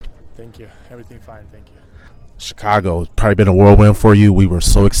Thank you. Everything fine, thank you. Chicago, probably been a whirlwind for you. We were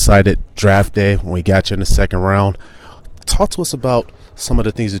so excited draft day when we got you in the second round. Talk to us about some of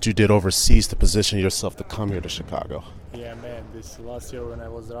the things that you did overseas to position yourself to come here to Chicago. Yeah, man, this last year when I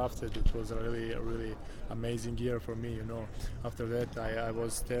was drafted, it was a really amazing year for me, After that, I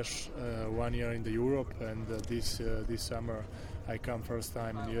was stashed 1 year in the Europe, and this summer I come first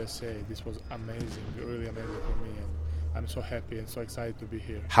time in USA. This was amazing, really amazing for me, and I'm so happy and so excited to be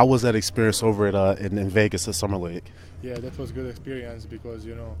here. How was that experience over at in Vegas at Summer League? Yeah, that was good experience because,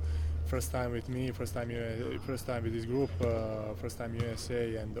 first time with me, first time with this group, first time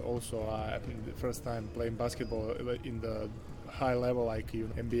USA, and also the first time playing basketball in the high level like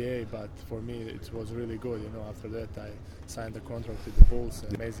NBA. But for me, it was really good. After that, I signed a contract with the Bulls.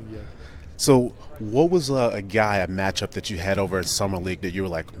 Amazing year. So, what was a matchup that you had over at Summer League that you were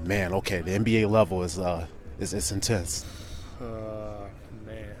like, man, okay, the NBA level is intense?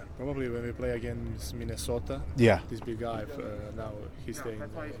 Probably when we play against Minnesota. Yeah. This big guy, now he's staying in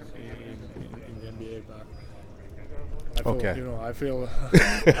the NBA, but I feel,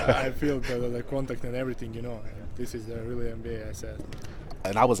 I feel the contact and everything, This is the really NBA, I said.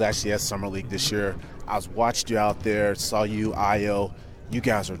 And I was actually at Summer League this year. I watched you out there, saw you, Io. You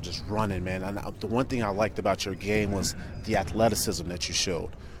guys are just running, man. And the one thing I liked about your game was the athleticism that you showed.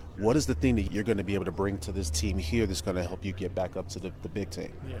 What is the thing that you're going to be able to bring to this team here that's going to help you get back up to the big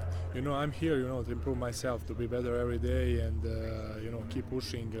team? Yeah, I'm here, to improve myself, to be better every day, and keep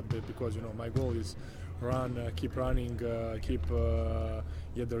pushing because my goal is keep running,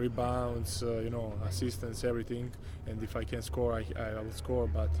 get the rebounds, assistance, everything. And if I can score, I will score.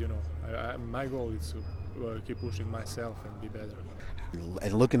 But my goal is to keep pushing myself and be better.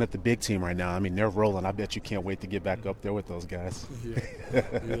 And looking at the big team right now, I mean, they're rolling. I bet you can't wait to get back up there with those guys.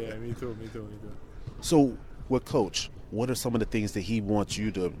 Yeah, me too. So, with Coach, what are some of the things that he wants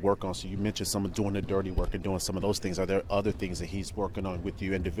you to work on? So you mentioned some of doing the dirty work and doing some of those things. Are there other things that he's working on with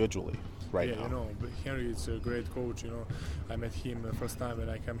you individually right now? Yeah, Henry is a great coach. I met him the first time when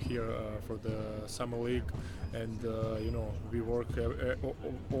I came here for the Summer League, and we work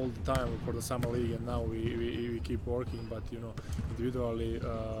all the time for the Summer League, and now we keep working, but individually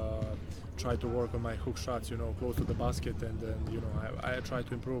try to work on my hook shots, close to the basket, and then I try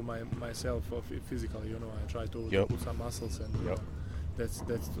to improve myself physically. I try to put some muscles, and that's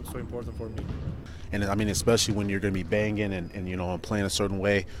so important for me. And I mean, especially when you're going to be banging and playing a certain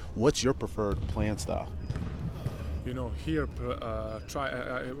way. What's your preferred playing style? Here try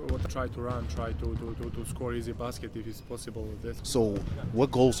to run, try to score easy basket if it's possible. So,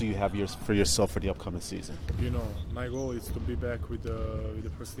 what goals do you have for yourself for the upcoming season? My goal is to be back with the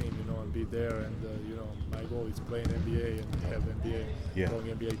first team, and be there. And my goal is playing NBA and have long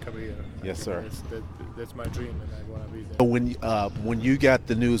NBA career. Yes, sir. That's my dream, and I want to be there. So when you got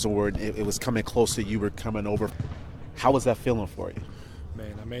the news, or it was coming close that you were coming over, how was that feeling for you?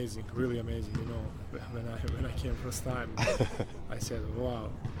 Man, amazing, really amazing. When I came first time, I said, wow.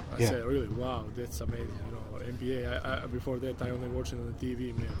 I said, really, wow, that's amazing. NBA. Before that, I only watched it on the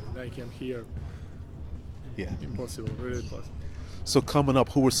TV. Man, when I came here, impossible, really impossible. So coming up,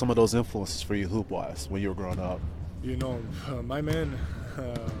 who were some of those influences for you hoop-wise when you were growing up? My man,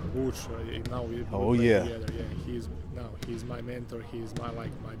 Vuč. Now we play together. Yeah, he's my mentor. He's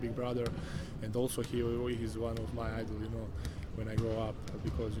my big brother, and also he's one of my idols. When I grow up,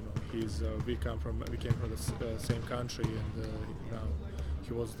 because we came from the same country, and now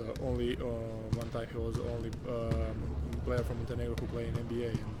he was the only one time he was the only player from Montenegro who played in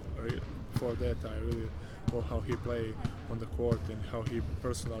NBA. And before that, I really know how he played on the court and how he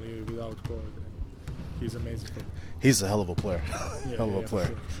personally without court. And he's amazing. He's a hell of a player. Hell of a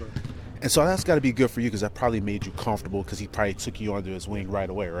player. For sure. And so that's got to be good for you because that probably made you comfortable because he probably took you under his wing right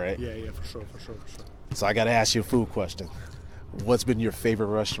away, right? Yeah, for sure. So I got to ask you a food question. What's been your favorite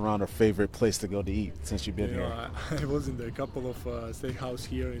restaurant or favorite place to go to eat since you've been here? I was in a couple of steakhouse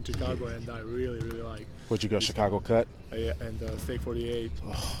here in Chicago, and I really like. Where'd you go? Chicago Cut? Yeah, and Steak 48.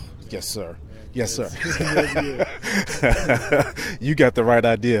 Oh, yes, sir. Man, yes, sir. You got the right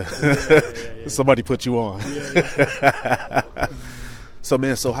idea. Yeah. Somebody put you on. Yeah. So,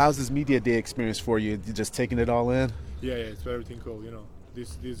 man, how's this media day experience for you? You just taking it all in? Yeah, it's everything cool.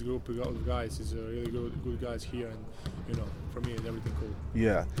 This group of guys is really good guys here, and for me it's everything cool.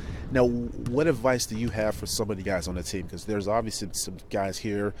 Yeah. Now, what advice do you have for some of the guys on the team? Because there's obviously some guys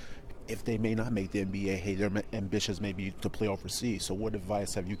here, if they may not make the NBA, hey, their ambitions may be to play overseas. So what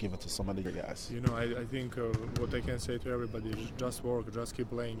advice have you given to some of the guys? I think what I can say to everybody is just work, just keep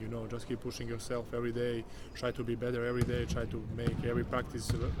playing, just keep pushing yourself every day, try to be better every day, try to make every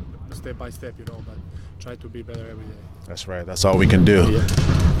practice step by step, but try to be better every day. That's right. That's all we can do. Yeah.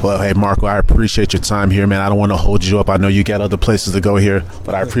 Well, hey, Marko, I appreciate your time here, man. I don't want to hold you up. I know you got other places to go here,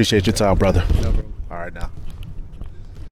 but I appreciate your time, brother. No problem. All right, now.